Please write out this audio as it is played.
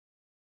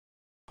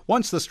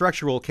Once the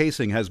structural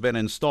casing has been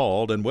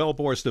installed and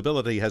wellbore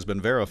stability has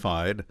been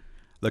verified,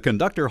 the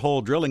conductor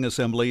hole drilling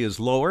assembly is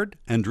lowered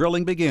and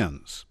drilling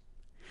begins.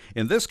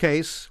 In this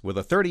case, with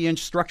a 30-inch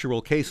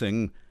structural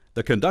casing,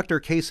 the conductor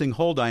casing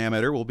hole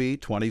diameter will be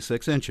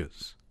 26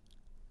 inches.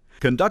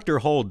 Conductor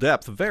hole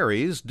depth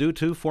varies due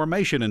to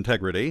formation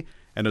integrity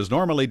and is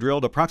normally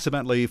drilled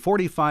approximately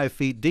 45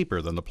 feet deeper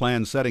than the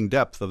planned setting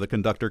depth of the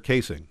conductor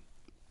casing.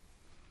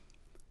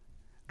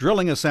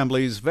 Drilling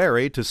assemblies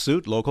vary to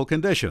suit local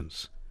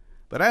conditions,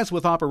 but as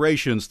with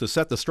operations to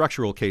set the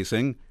structural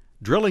casing,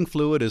 drilling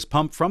fluid is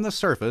pumped from the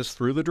surface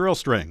through the drill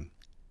string.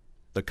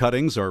 The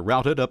cuttings are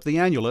routed up the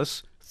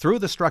annulus through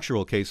the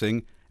structural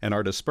casing and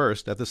are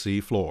dispersed at the sea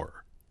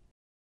floor.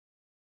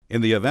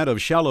 In the event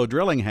of shallow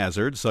drilling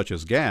hazards such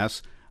as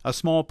gas, a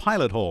small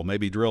pilot hole may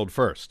be drilled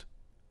first.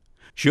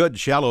 Should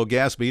shallow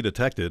gas be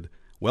detected,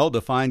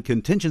 well-defined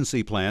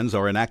contingency plans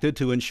are enacted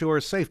to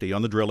ensure safety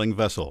on the drilling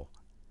vessel.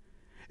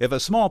 If a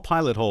small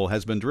pilot hole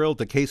has been drilled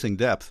to casing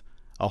depth,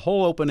 a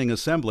hole opening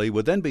assembly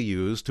would then be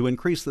used to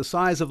increase the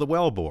size of the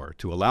wellbore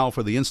to allow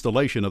for the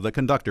installation of the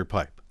conductor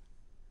pipe.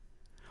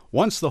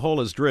 Once the hole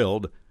is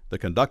drilled, the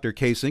conductor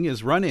casing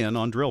is run in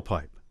on drill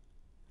pipe.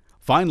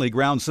 Finely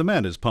ground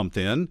cement is pumped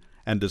in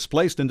and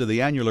displaced into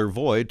the annular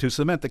void to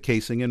cement the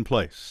casing in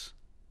place.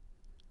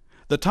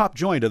 The top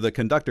joint of the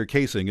conductor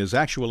casing is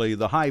actually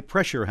the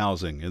high-pressure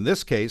housing, in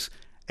this case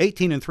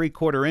 18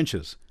 3/4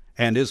 inches,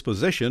 and is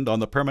positioned on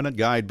the permanent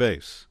guide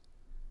base.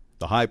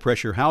 The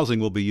high-pressure housing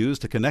will be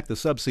used to connect the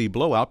subsea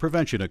blowout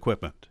prevention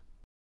equipment.